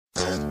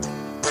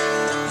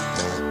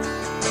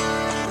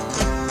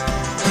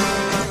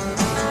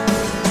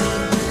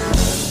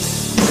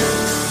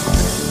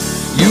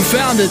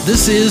found it.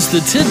 This is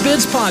the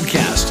Tidbits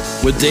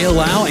Podcast with Dale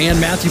Lau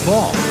and Matthew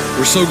Paul.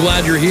 We're so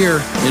glad you're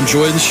here.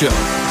 Enjoy the show. Well,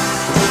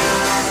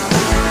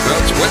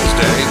 it's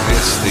Wednesday.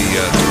 It's the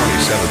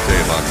 27th day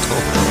of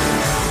October.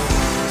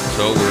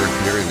 So we're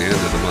nearing the end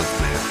of the month,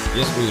 man.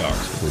 Yes, we are.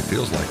 It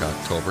feels like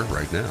October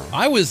right now.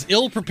 I was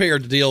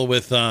ill-prepared to deal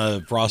with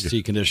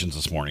frosty conditions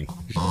this morning.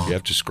 You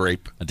have to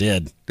scrape. I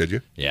did. Did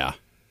you? Yeah.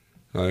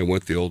 I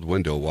went the old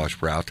window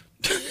wash route.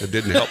 It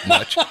didn't help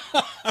much.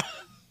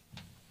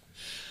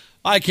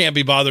 I can't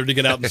be bothered to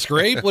get out and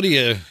scrape. What are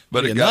you?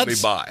 But it got me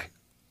by.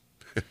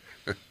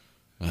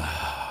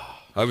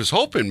 I was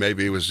hoping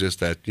maybe it was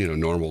just that,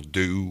 normal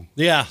dew.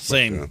 Yeah,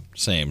 same.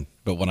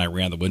 But when I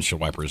ran the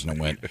windshield wipers and it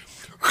went,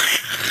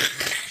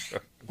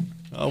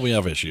 oh, we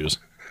have issues.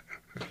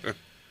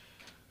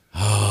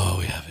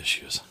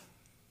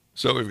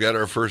 So we've got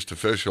our first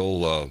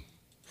official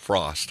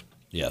frost.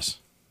 Yes.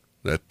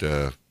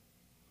 That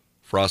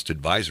frost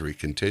advisory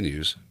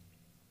continues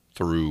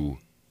through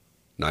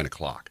 9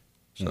 o'clock.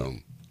 So,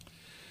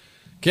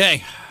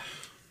 okay.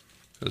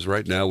 Because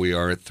right now we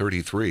are at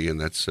 33,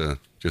 and that's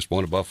just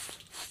one above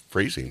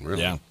freezing,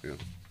 really. Yeah.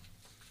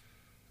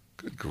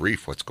 Good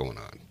grief, what's going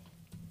on?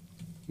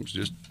 It was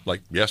just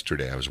like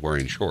yesterday, I was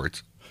wearing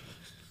shorts.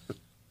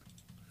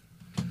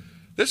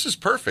 This is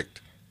perfect.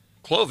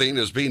 Clothing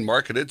is being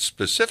marketed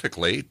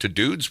specifically to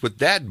dudes with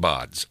dad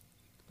bods.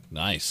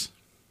 Nice.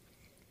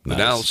 The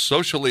now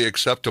socially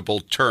acceptable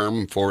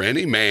term for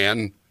any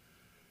man,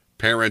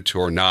 parent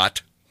or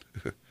not,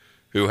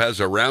 who has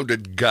a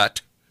rounded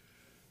gut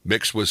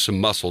mixed with some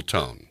muscle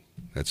tone.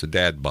 That's a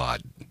dad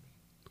bod.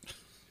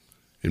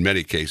 In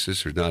many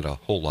cases, there's not a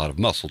whole lot of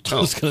muscle tone.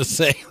 I was going to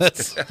say,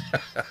 that's...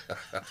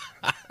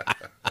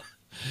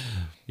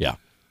 Yeah.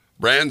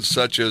 Brands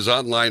such as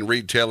online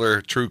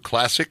retailer True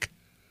Classic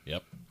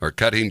are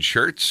cutting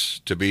shirts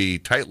to be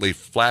tightly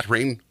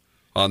flattering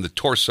on the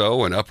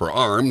torso and upper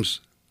arms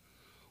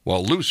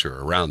while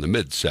looser around the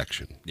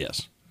midsection.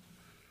 Yes.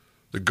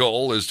 The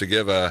goal is to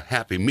give a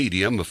happy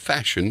medium of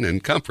fashion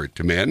and comfort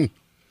to men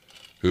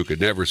who could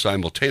never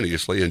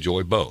simultaneously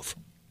enjoy both.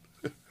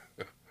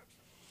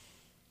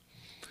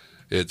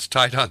 It's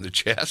tight on the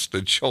chest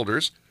and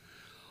shoulders,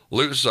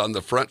 loose on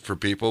the front for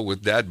people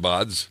with dad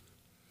bods.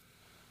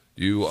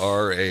 You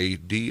are a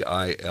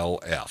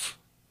DILF.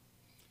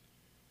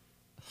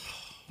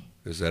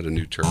 Is that a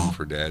new term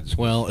for dads?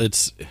 Well,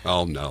 it's...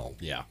 Oh, no.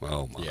 Yeah.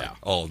 Oh, my. Yeah.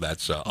 Oh,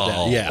 that's...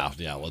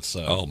 Yeah. Let's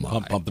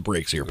pump the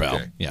brakes here, pal.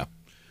 Okay. Yeah.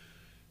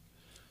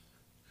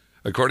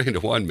 According to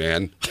one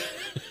man,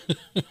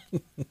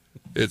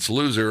 it's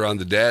loser on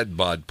the dad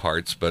bod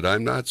parts, but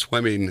I'm not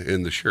swimming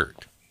in the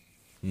shirt.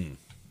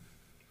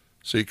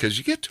 See, because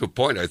you get to a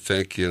point, I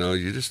think, you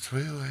just,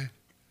 if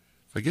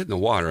I get in the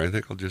water, I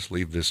think I'll just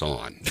leave this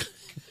on.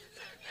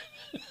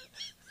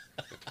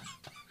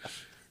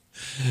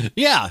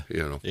 Yeah.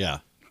 Yeah.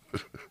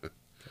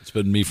 It's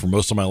been me for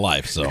most of my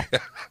life, so.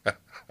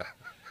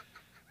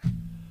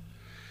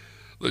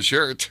 The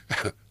shirt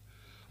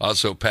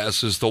also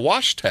passes the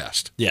wash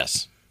test.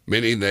 Yes.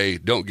 Meaning they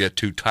don't get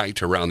too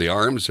tight around the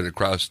arms and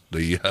across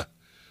the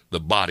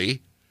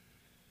body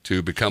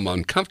to become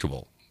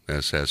uncomfortable,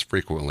 as has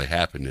frequently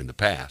happened in the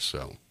past.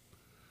 So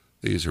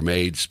these are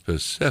made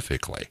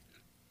specifically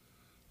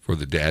for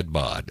the dad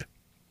bod.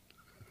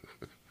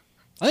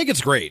 I think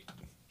it's great.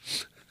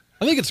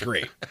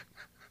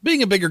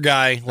 Being a bigger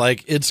guy,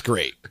 it's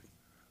great.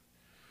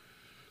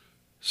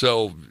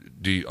 So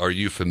are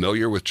you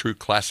familiar with True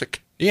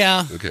Classic?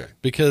 Yeah. Okay.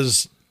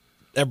 Because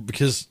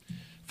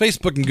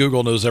Facebook and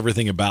Google knows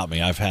everything about me.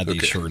 I've had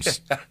these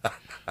shirts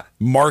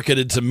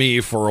marketed to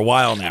me for a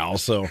while now,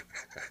 so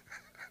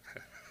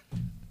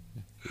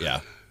yeah.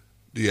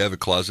 Do you have a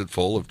closet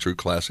full of True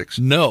Classics?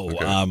 No,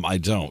 Okay. I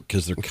don't,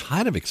 because they're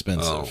kind of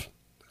expensive.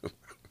 Oh.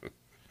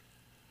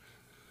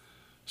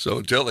 So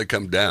until they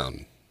come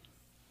down,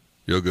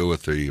 you'll go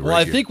with the regular. Well,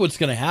 I think what's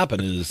going to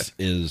happen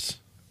is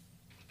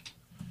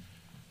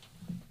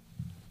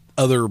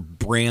other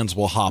brands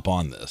will hop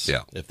on this.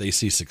 Yeah. If they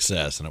see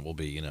success, and it will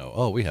be,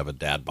 we have a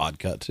dad bod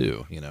cut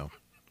too,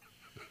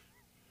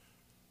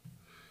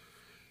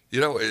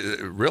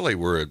 Really,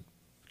 we're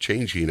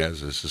changing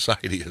as a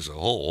society as a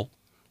whole.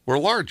 We're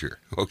larger,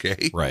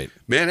 okay? Right.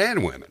 Men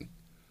and women.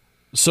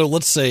 So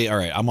let's say, all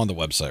right, I'm on the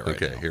website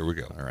right now. Okay, here we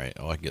go. All right.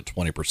 Oh, I can get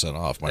 20%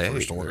 off my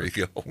first order. There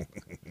you go.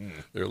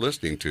 They're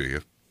listening to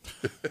you.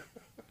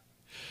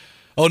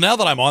 Oh, now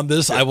that I'm on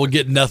this, I will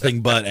get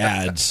nothing but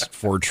ads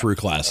for True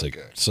Classic.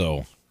 Okay.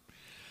 So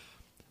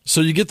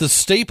you get the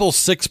staple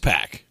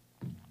 6-pack,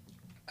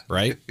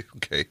 right?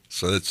 Okay,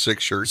 so that's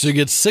 6 shirts. So you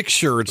get 6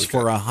 shirts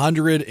for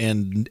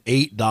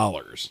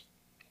 $108.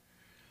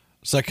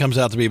 So that comes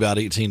out to be about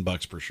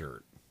 $18 per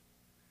shirt,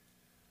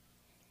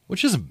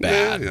 which isn't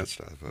bad. Yeah, that's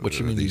not bad.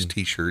 Which, I mean, these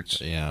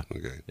T-shirts. Yeah.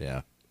 Okay.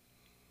 Yeah.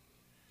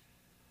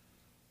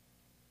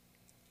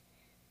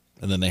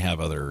 And then they have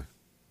other,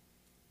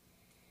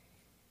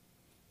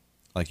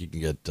 you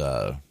can get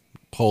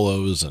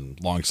polos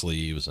and long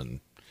sleeves and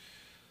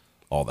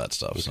all that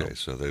stuff. Okay,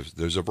 so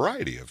there's a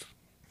variety of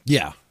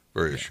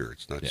various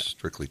shirts, not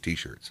strictly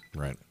T-shirts.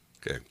 Right.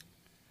 Okay.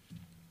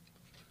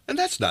 And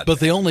that's not But bad.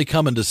 they only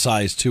come into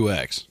size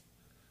 2X.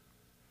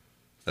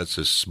 That's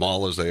as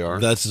small as they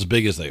are? That's as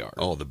big as they are.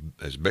 Oh,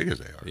 as big as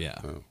they are? Yeah.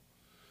 Oh.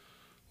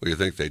 Well, you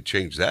think they'd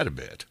change that a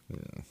bit?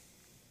 Yeah.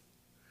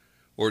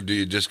 Or do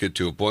you just get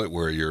to a point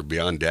where you're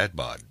beyond dad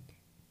bod?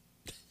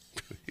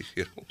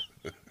 You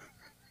know?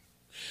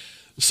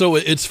 So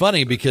it's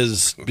funny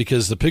because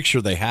the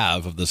picture they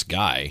have of this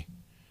guy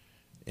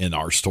in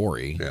our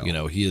story,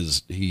 Yeah.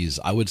 he's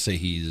I would say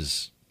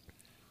he's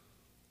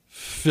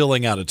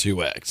filling out a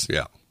 2X.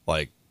 Yeah.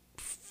 Like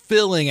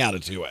filling out a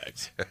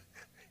 2X.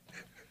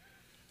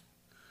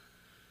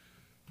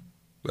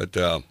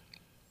 But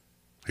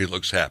he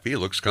looks happy. He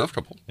looks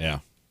comfortable. Yeah,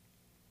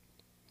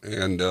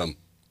 And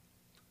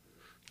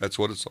that's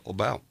what it's all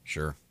about.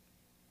 sure.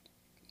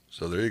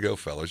 So there you go,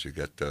 fellas. You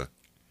get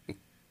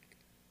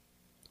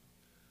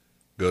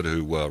go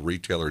to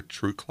retailer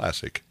True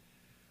Classic.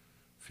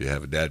 If you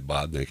have a dad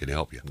bod, they can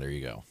help you. There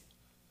you go.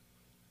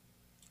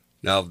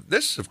 Now,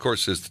 this, of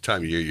course, is the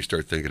time of year you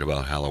start thinking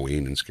about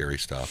Halloween and scary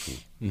stuff.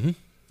 And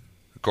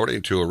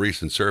according to a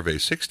recent survey,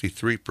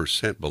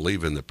 63%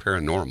 believe in the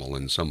paranormal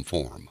in some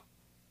form.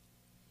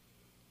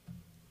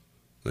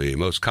 The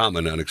most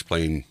common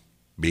unexplained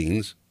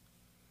beings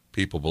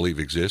people believe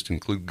exist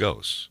include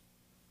ghosts,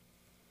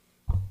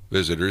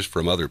 visitors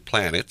from other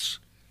planets,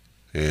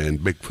 and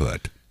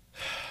Bigfoot.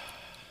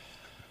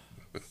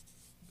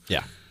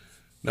 Yeah.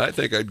 Now, I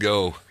think I'd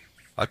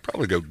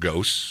probably go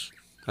ghosts.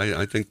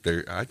 I think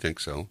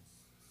so.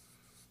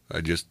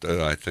 I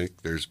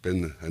think there's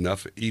been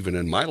enough even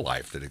in my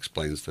life that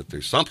explains that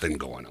there's something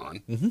going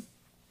on. Mm-hmm.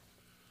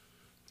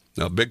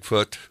 Now,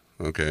 Bigfoot,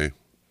 okay,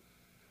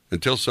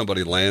 until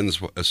somebody lands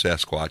a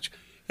Sasquatch,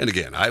 and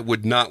again, I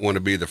would not want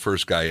to be the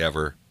first guy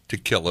ever to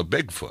kill a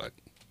Bigfoot.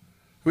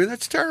 I mean,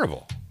 that's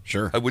terrible.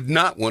 Sure. I would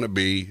not want to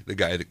be the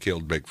guy that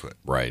killed Bigfoot.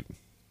 Right.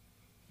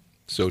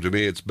 So to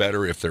me, it's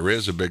better if there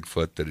is a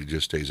Bigfoot that he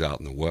just stays out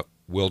in the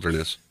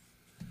wilderness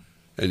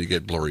and you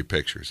get blurry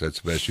pictures. That's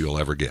the best you'll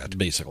ever get.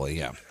 Basically,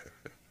 yeah.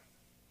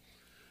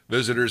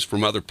 Visitors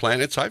from other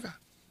planets, I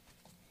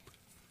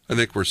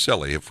think we're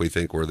silly if we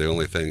think we're the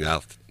only thing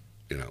out,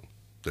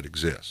 that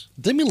exists.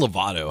 Demi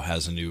Lovato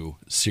has a new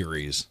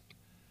series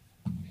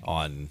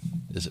on,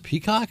 is it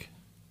Peacock?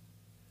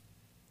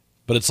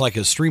 But it's like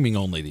a streaming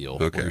only deal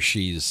Okay. where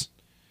she's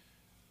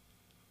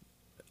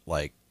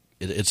like,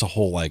 it's a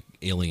whole like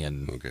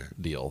alien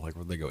deal, like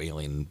where they go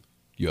alien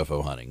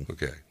UFO hunting.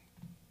 Okay.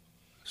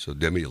 So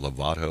Demi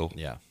Lovato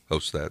Yeah.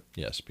 hosts that?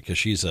 Yes, because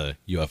she's a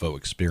UFO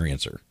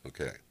experiencer.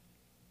 Okay.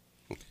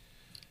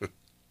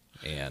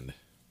 And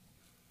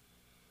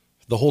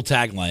the whole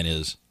tagline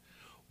is,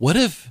 what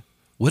if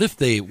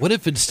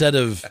instead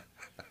of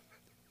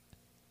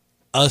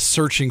us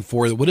searching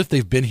for it, what if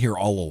they've been here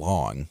all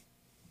along?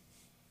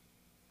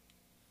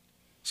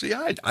 See,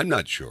 I'm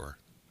not sure.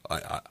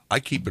 I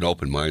keep an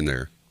open mind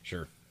there.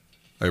 Sure.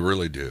 I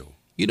really do.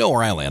 You know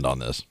where I land on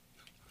this.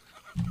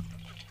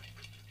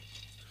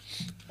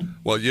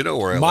 Well, you know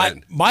where I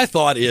land. My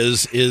thought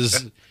is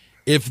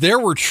if there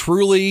were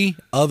truly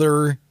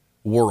other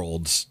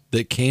worlds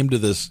that came to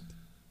this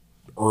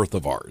Earth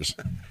of ours,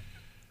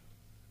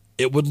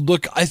 it would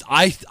look.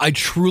 I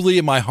truly,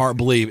 in my heart,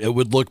 believe it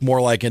would look more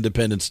like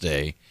Independence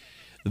Day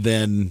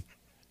than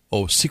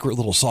secret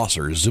little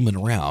saucers zooming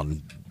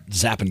around,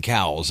 zapping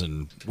cows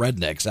and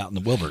rednecks out in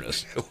the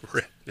wilderness.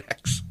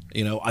 Rednecks.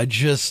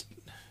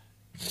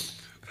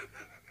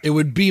 It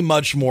would be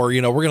much more,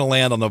 we're going to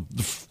land on the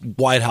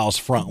White House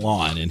front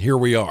lawn, and here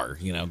we are.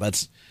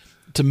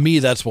 To me,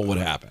 that's what would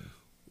happen.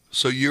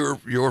 So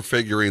you're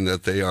figuring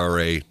that they are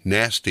a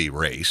nasty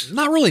race.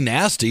 Not really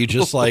nasty,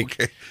 just like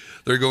Okay.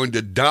 They're going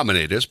to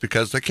dominate us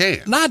because they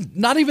can.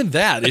 not even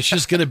that. It's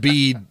just going to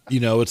be,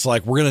 it's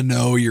like we're going to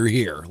know you're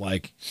here.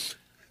 Like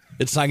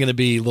it's not going to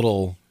be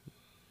little.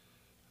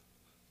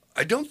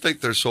 I don't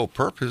think their sole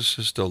purpose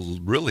is to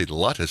really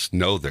let us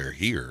know they're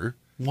here.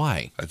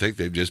 Why? I think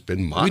they've just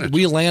been monitored.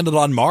 We landed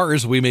on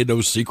Mars. We made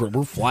no secret.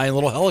 We're flying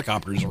little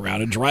helicopters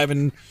around and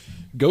driving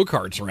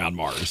go-karts around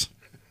Mars.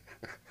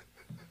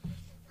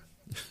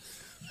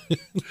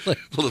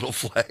 Little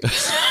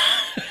flags.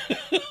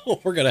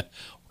 We're gonna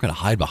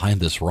hide behind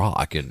this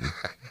rock and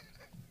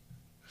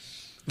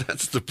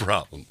That's the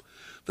problem.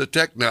 The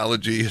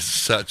technology is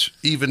such,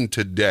 even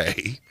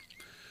today,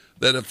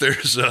 that if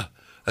there's a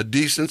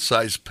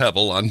decent-sized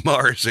pebble on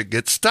Mars, it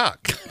gets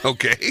stuck.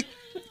 Okay?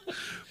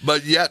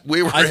 But yet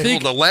we were able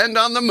to land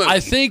on the moon. I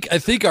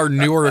think our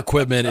newer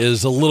equipment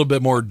is a little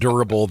bit more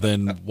durable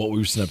than what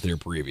we've seen up there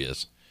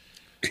previous.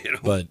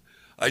 But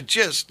I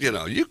just,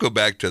 you go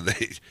back to the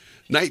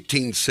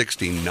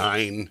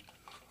 1969,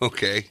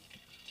 okay?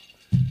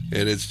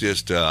 And it's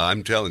just,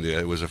 I'm telling you,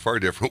 it was a far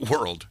different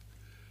world.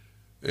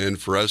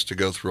 And for us to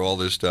go through all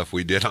this stuff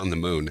we did on the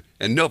moon,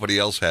 and nobody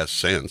else has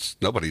sense.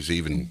 Nobody's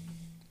even,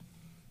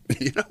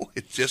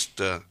 it's just,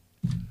 I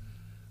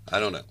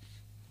don't know.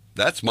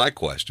 That's my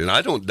question.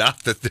 I don't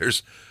doubt that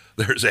there's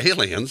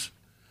aliens.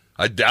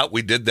 I doubt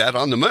we did that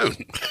on the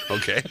moon.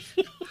 Okay,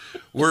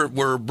 we're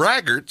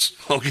braggarts.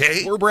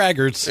 Okay, we're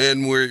braggarts,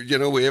 and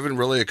we haven't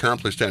really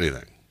accomplished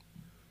anything.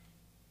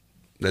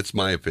 That's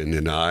my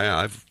opinion.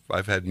 I've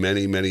had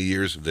many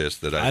years of this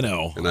that I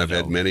know, and I've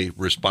had many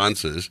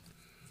responses.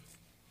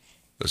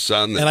 The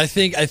son, and I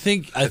think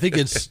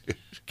it's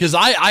because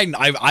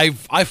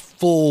I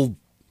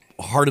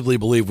full-heartedly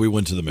believe we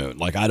went to the moon.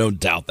 Like, I don't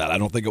doubt that. I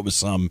don't think it was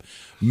some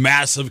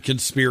massive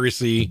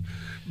conspiracy.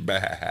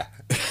 Bah,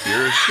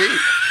 you're a sheep,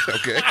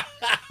 okay?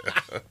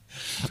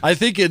 I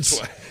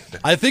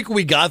think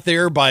we got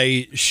there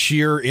by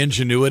sheer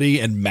ingenuity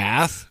and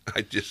math.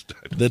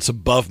 That's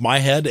above my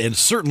head and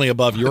certainly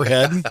above your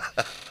head.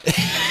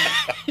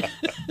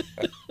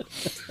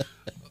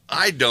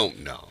 I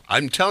don't know.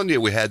 I'm telling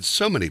you, we had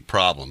so many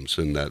problems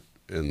in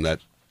that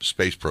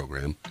space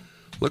program.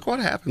 Look what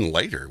happened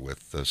later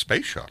with the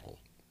space shuttle.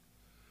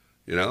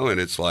 You know, and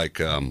it's like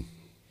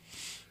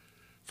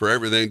for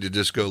everything to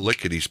just go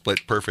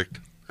lickety-split perfect.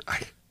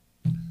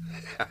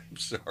 I'm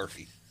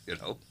sorry, you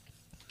know.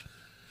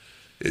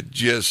 It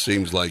just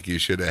seems like you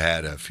should have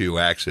had a few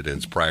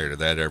accidents prior to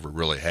that ever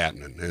really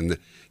happening. And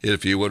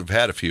if you would have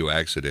had a few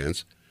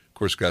accidents, of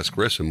course, Gus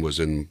Grissom was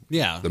in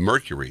the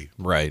Mercury.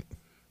 Right.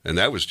 And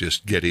that was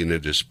just getting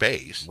into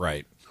space.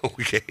 Right.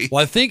 Okay.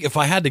 Well, I think if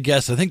I had to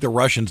guess, I think the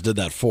Russians did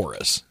that for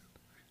us.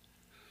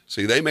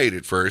 See, they made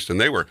it first,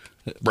 and they were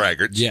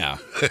braggarts. Yeah.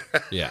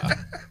 Yeah.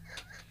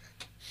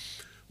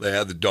 They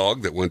had the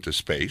dog that went to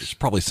space. There's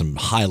probably some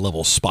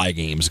high-level spy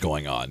games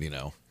going on, you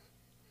know.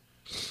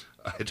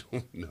 I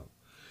don't know.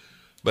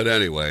 But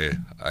anyway,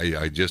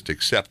 I just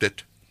accept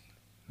it.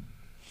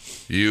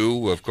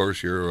 You, of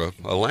course, you're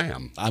a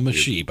lamb. I'm a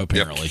sheep,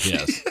 apparently,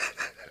 Yep. yes.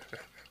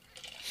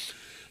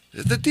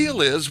 The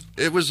deal is,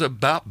 it was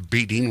about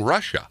beating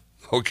Russia,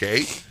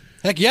 okay?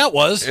 Heck yeah, it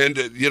was. And,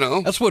 you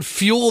know. That's what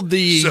fueled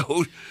the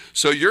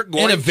so you're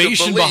going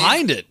innovation to believe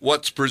behind it.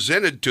 What's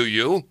presented to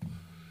you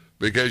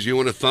because you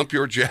want to thump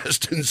your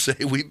chest and say,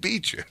 we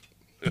beat you.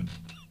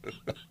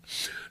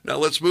 Now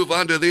let's move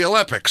on to the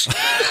Olympics.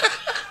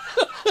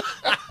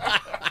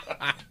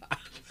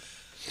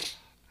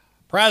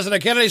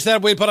 President Kennedy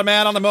said we put a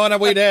man on the moon,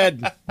 and we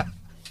did.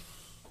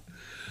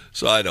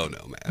 So I don't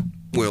know, man.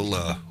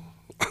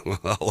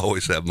 I'll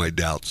always have my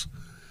doubts,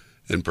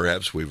 and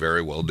perhaps we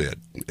very well did.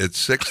 It's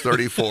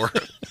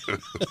 6:34.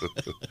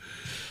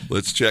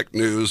 Let's check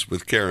news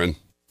with Karen.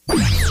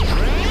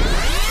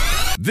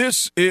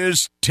 This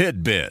is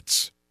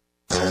Tidbits.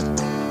 Well,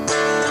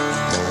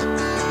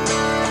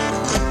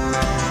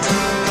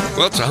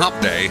 it's a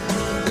hump day.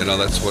 You know,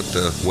 that's what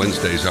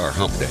Wednesdays are,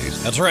 hump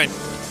days. That's right.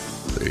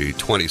 The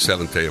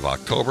 27th day of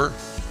October,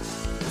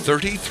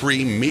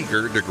 33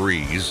 meager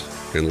degrees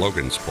in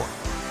Logansport.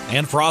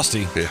 And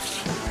Frosty. Yes.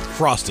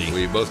 Frosty.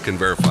 We both can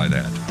verify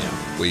that. Yeah.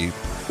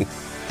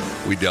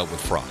 We dealt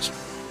with frost.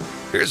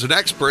 Here's an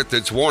expert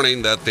that's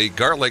warning that the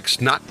garlic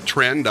snot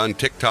trend on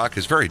TikTok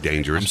is very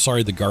dangerous. I'm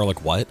sorry, the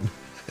garlic what?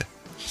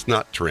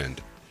 Snot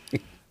trend.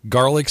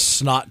 Garlic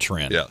snot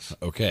trend. Yes.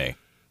 Okay.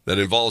 That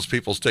involves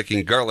people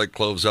sticking garlic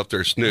cloves up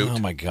their snoot. Oh,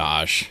 my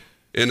gosh.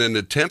 In an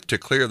attempt to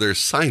clear their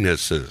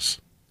sinuses.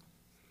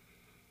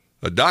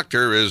 A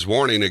doctor is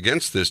warning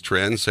against this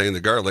trend, saying the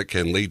garlic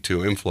can lead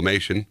to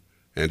inflammation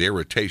and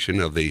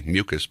irritation of the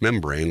mucous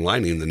membrane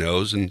lining the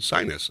nose and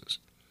sinuses.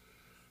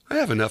 I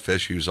have enough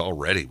issues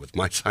already with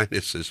my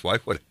sinuses. Why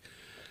would I?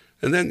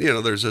 And then, you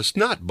know, there's a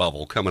snot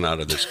bubble coming out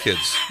of this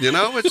kid's. You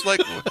know, it's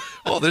like,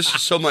 oh, this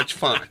is so much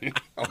fun.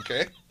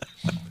 Okay.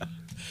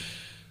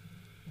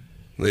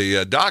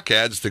 The doc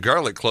adds the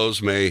garlic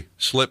cloves may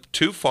slip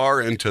too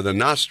far into the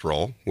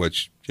nostril,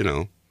 which, you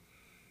know,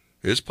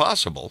 is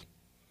possible,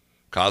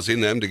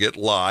 causing them to get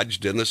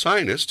lodged in the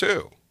sinus,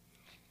 too.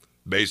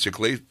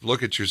 Basically,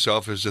 look at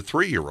yourself as a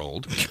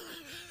 3-year-old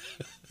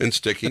and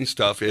sticking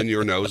stuff in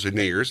your nose and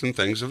ears and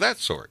things of that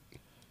sort.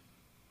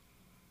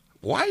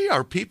 Why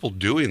are people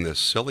doing this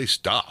silly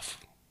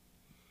stuff?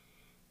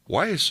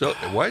 Why is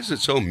it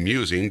so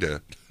amusing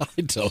to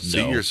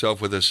see yourself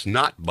with a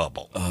snot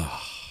bubble?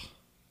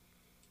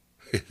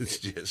 It's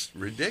just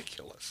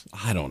ridiculous.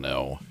 I don't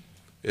know.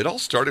 It all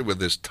started with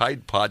this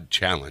Tide Pod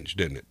challenge,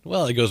 didn't it?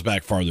 Well, it goes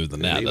back farther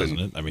than that, doesn't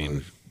it? I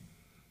mean,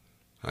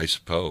 I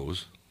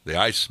suppose the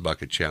ice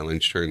bucket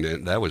challenge turned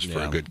in. That was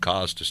for a good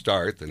cause to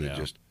start. Then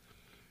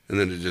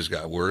it just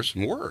got worse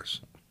and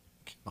worse.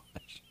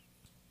 Gosh.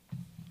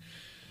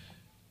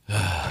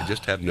 I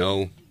just have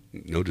no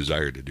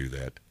desire to do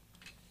that.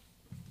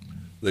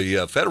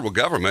 The federal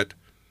government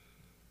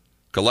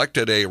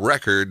collected a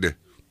record.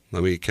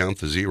 Let me count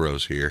the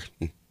zeros here.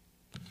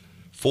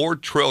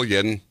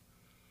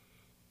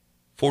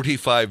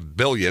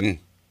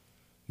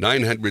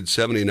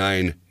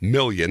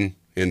 $4,045,979,000,000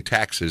 in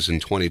taxes in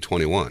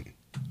 2021.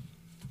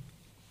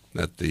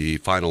 At the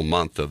final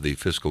month of the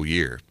fiscal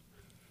year.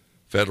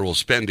 Federal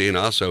spending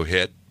also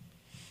hit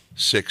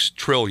 $6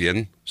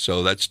 trillion,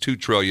 so that's $2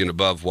 trillion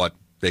above what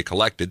they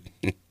collected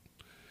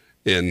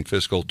in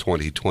fiscal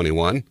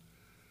 2021.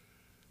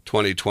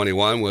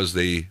 2021 was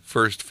the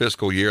first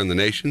fiscal year in the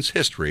nation's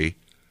history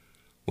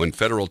when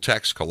federal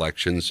tax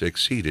collections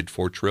exceeded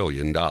 $4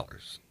 trillion.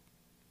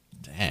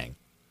 Dang.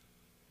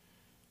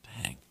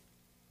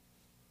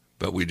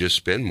 But we just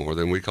spend more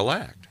than we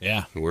collect.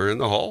 Yeah. We're in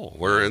the hole.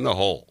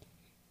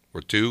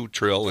 We're 2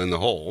 trill in the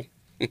hole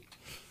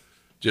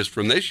just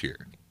from this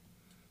year.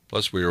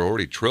 Plus, we were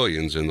already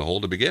trillions in the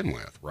hole to begin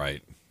with.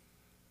 Right.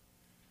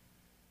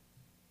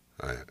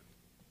 But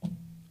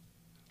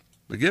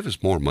give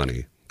us more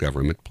money,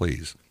 government,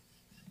 please.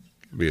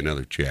 Give me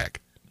another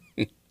check.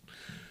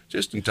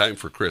 Just in time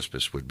for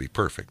Christmas would be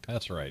perfect.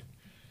 That's right.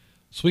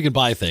 So we can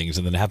buy things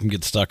and then have them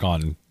get stuck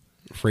on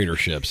freighter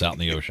ships out in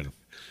the ocean.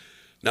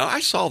 Now, I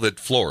saw that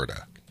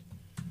Florida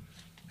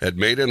had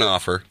made an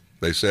offer.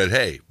 They said,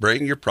 hey,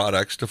 bring your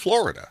products to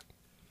Florida.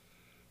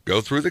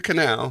 Go through the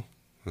canal.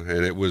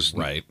 And it was...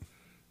 Right.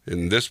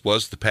 And this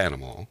was the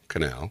Panama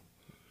Canal.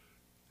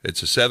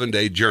 It's a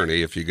 7-day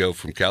journey if you go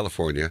from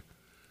California.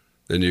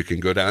 Then you can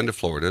go down to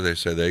Florida. They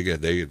said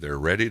they're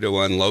ready to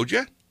unload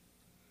you.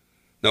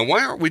 Now,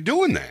 why aren't we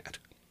doing that?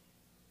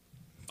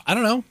 I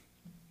don't know.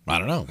 I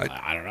don't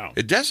know.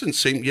 It doesn't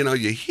seem,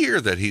 you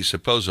hear that he's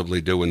supposedly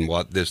doing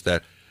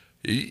that.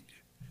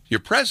 Your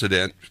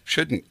president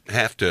shouldn't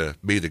have to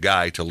be the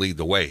guy to lead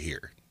the way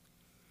here.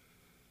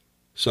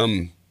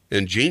 Some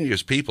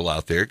ingenious people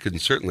out there can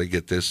certainly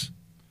get this,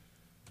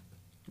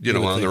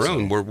 on their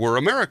own. So. We're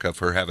America,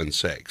 for heaven's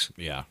sakes.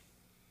 Yeah.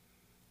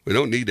 We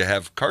don't need to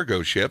have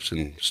cargo ships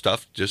and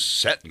stuff just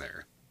sitting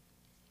there.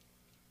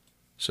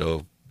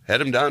 So head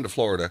them down to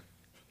Florida.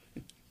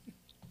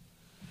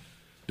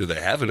 Do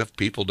they have enough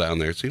people down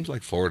there? It seems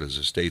like Florida's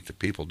a state that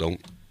people don't,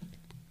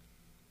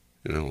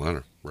 a lot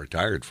of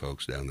retired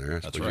folks down there.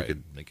 That's right.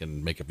 They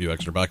can make a few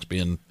extra bucks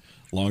being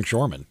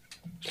longshoremen.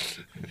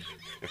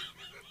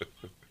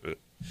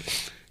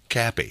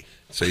 Cappy.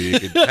 So you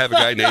could have a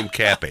guy named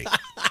Cappy.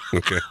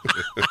 Okay.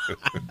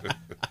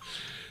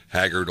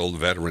 Haggard old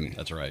veteran.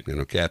 That's right.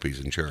 Cappy's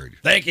in charge.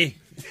 Thank you.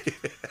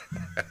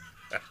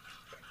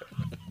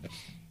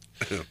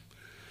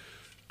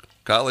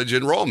 College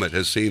enrollment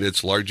has seen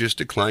its largest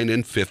decline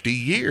in 50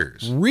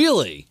 years.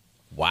 Really?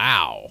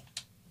 Wow.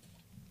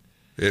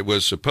 It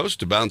was supposed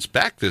to bounce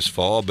back this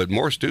fall, but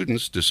more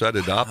students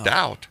decided to opt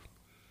out.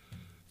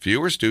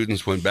 Fewer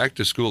students went back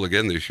to school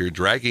again this year,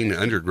 dragging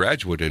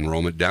undergraduate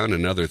enrollment down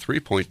another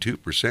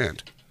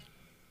 3.2%.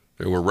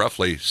 There were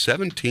roughly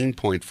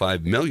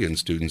 17.5 million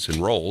students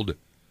enrolled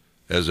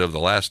as of the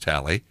last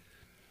tally.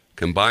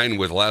 Combined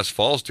with last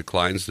fall's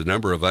declines, the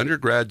number of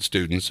undergrad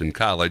students in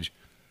college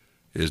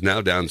is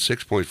now down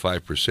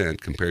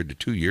 6.5% compared to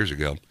 2 years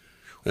ago.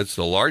 That's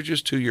the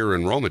largest 2-year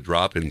enrollment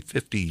drop in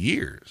 50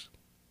 years.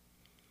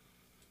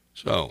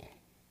 So,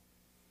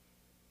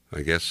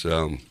 I guess,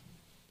 and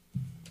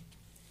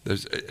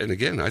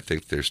again, I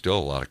think there's still a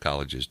lot of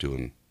colleges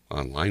doing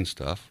online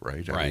stuff,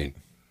 right? Right.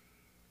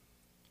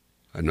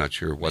 I'm not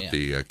sure what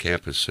the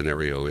campus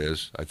scenario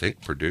is. I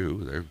think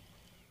Purdue,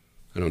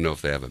 I don't know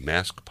if they have a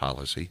mask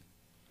policy.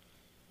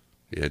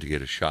 You had to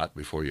get a shot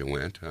before you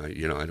went. I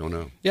don't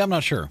know. Yeah, I'm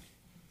not sure.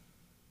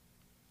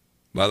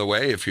 By the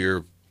way, if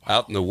you're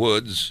out in the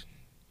woods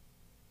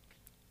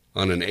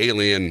on an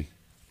alien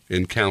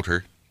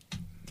encounter,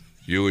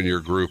 you and your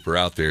group are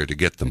out there to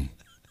get them.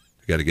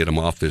 You got to get them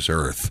off this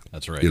earth.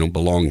 That's right. You don't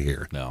belong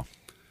here. No.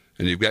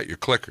 And you've got your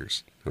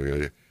clickers.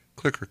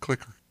 Clicker,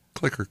 clicker,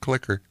 clicker,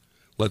 clicker.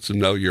 Lets them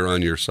know you're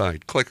on your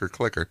side. Clicker,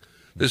 clicker.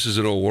 This is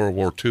an old World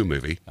War II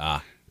movie.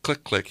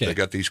 Click, click. Okay. They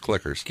got these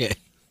clickers. Okay.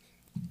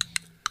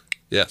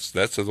 Yes,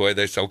 that's the way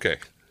they say, okay.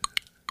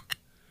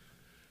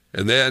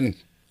 And then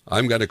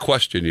I'm going to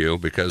question you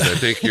because I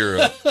think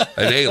you're an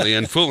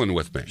alien fooling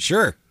with me.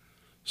 Sure.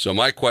 So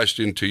my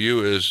question to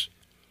you is,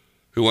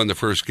 who won the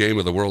first game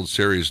of the World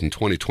Series in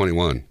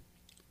 2021?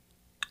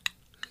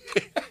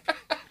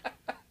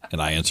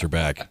 And I answer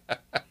back.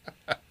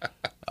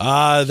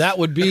 That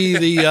would be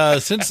the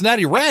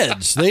Cincinnati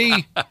Reds.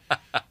 They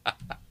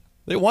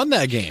won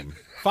that game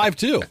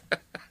 5-2.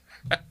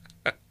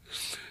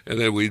 And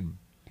then we'd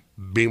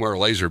beam our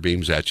laser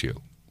beams at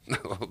you.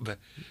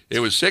 It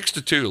was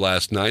 6-2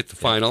 last night, the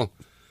final.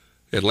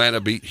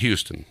 Atlanta beat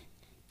Houston.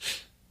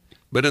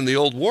 But in the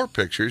old war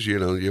pictures,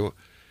 you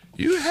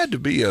had to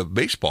be a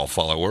baseball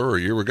follower or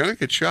you were going to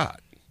get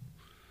shot.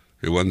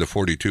 Who won the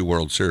 42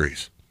 World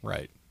Series.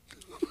 Right.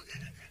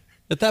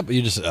 At that,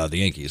 you just the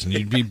Yankees, and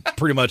you'd be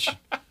pretty much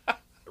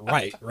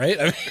right?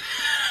 I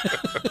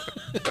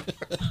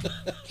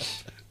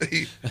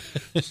mean...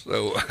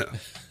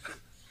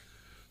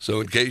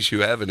 So in case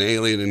you have an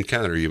alien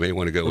encounter, you may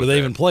want to go with Were they that.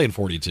 even playing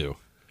 42?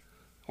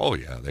 Oh,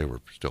 yeah, they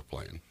were still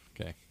playing.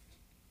 Okay.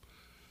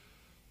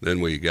 Then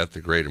we got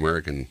the Great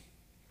American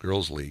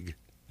Girls League.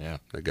 Yeah.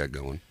 That got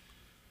going.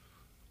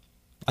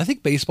 I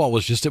think baseball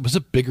was it was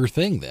a bigger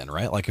thing then,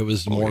 right? Like it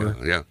was more...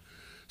 Yeah.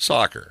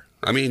 Soccer.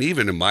 I mean,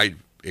 even in my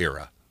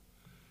era,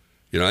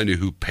 I knew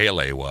who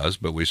Pele was,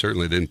 but we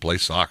certainly didn't play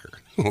soccer.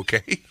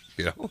 Okay?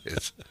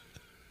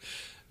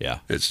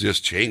 It's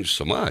just changed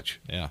so much.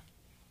 Yeah.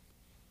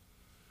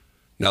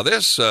 Now,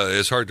 this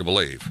is hard to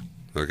believe.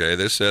 Okay?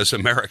 This says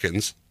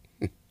Americans.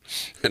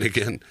 And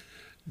again,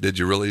 did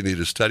you really need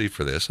to study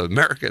for this?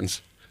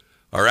 Americans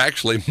are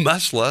actually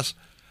much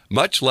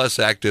less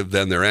active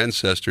than their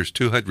ancestors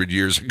 200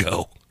 years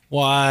ago.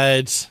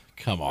 What?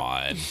 Come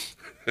on.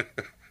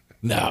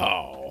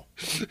 No.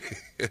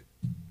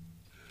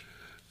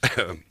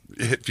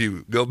 if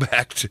you go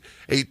back to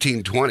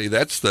 1820,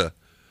 that's the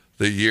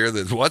year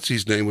that what's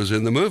his name was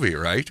in the movie,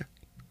 right?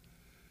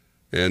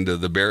 And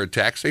the bear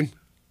attacks him.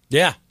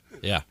 Yeah.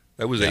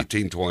 That was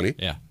 1820.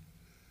 Yeah.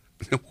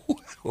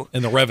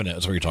 And the Revenant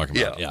is what you're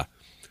talking about. Yeah.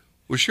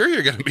 Well, sure,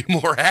 you're going to be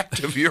more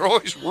active. You're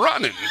always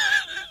running.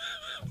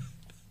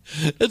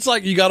 It's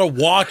like you got to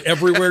walk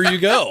everywhere you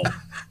go.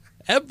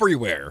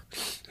 Everywhere.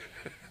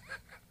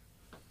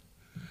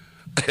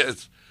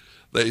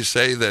 They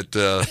say that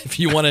if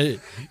you want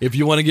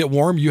to get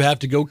warm, you have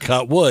to go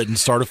cut wood and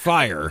start a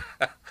fire.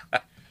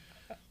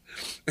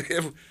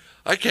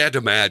 I can't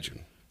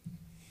imagine.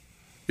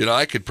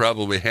 I could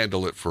probably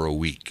handle it for a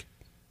week.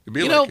 It'd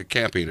be like a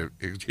camping,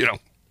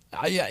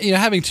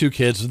 having two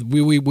kids,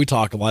 we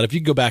talk a lot. If you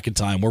could go back in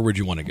time, where would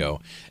you want to go?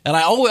 And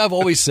I've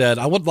always said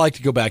I would like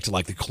to go back to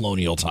like the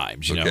colonial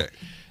times, you know.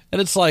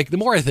 And it's like the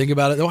more I think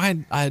about it, though,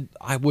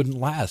 I wouldn't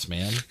last,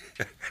 man.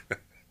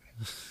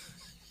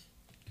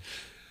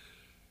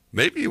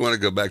 Maybe you want to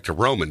go back to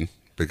Roman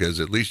because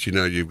at least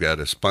you've got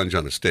a sponge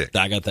on a stick.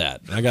 I got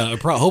that. I got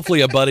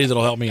hopefully a buddy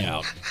that'll help me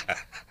out.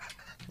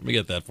 Let me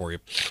get that for you,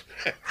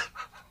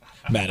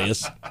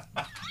 Mattias.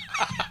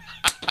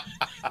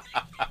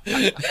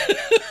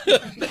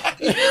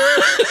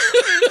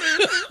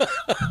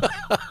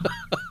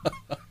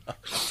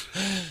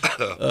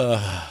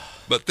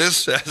 But this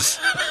says,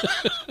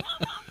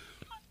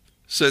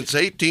 since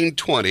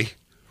 1820,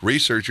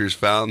 researchers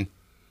found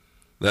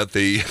that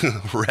the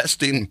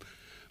resting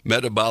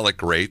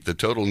metabolic rate, the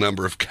total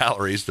number of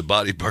calories the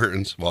body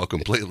burns while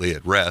completely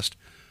at rest,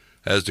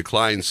 has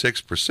declined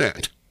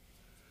 6%.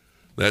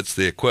 That's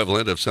the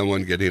equivalent of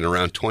someone getting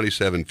around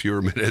 27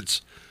 fewer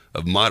minutes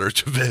of moderate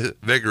to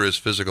vigorous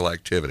physical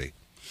activity.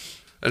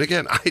 And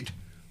again,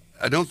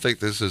 I don't think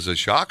this is a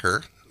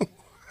shocker.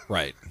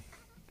 Right.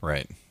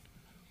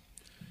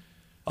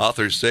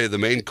 Authors say the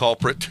main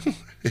culprit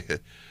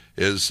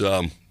is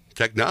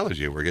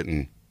technology. We're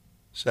getting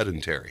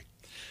sedentary.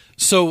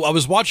 So I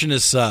was watching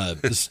this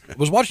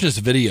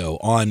video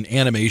on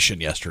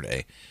animation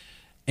yesterday,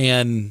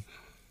 and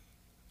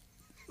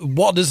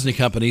Walt Disney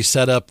Company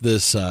set up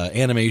this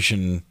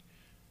animation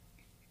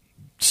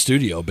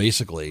studio,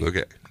 basically.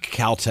 Okay.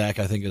 Caltech,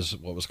 I think is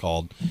what it was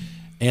called.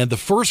 And the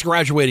first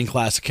graduating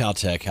class of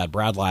Caltech had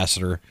Brad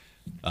Lasseter,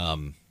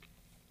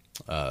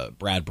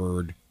 Brad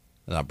Bird,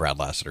 not Brad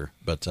Lasseter,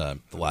 but the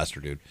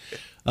Lasseter dude.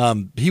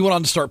 He went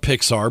on to start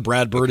Pixar.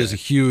 Brad Bird is a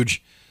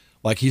huge,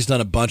 he's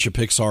done a bunch of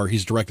Pixar.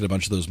 He's directed a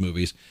bunch of those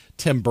movies.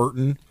 Tim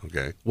Burton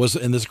was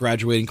in this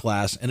graduating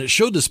class, and it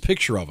showed this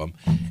picture of them,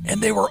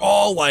 and they were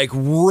all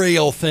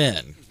rail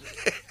thin.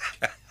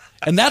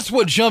 And that's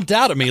what jumped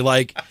out at me.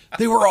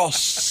 They were all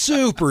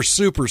super,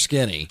 super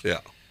skinny. Yeah.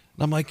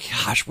 And I'm like,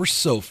 gosh, we're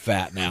so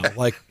fat now.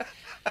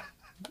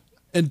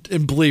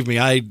 And believe me,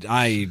 I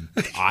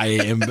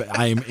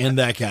am in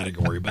that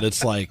category, but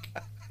it's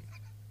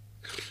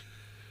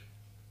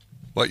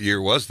what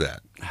year was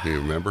that? Do you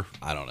remember?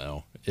 I don't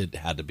know. It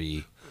had to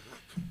be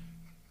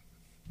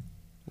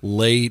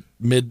late,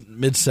 mid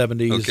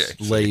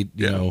 70s, late,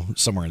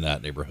 somewhere in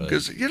that neighborhood.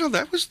 Because,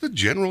 that was the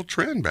general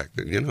trend back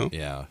then,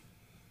 Yeah.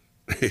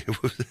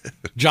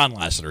 John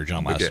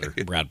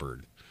Lasseter, Brad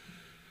Bird.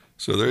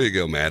 So there you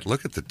go, Matt.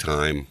 Look at the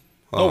time.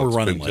 We're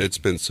running late. It's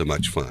been so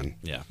much fun.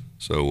 Yeah.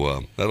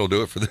 So that'll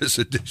do it for this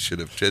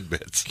edition of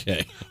Tidbits.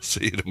 Okay.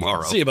 See you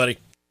tomorrow. See you, buddy.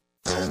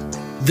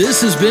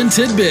 This has been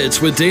Tidbits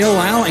with Dale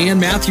Lau and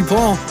Matthew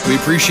Paul. We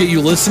appreciate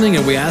you listening,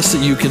 and we ask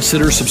that you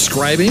consider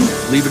subscribing,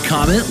 leave a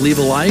comment, leave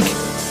a like,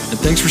 and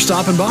thanks for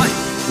stopping by.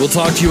 We'll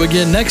talk to you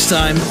again next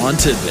time on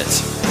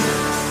Tidbits.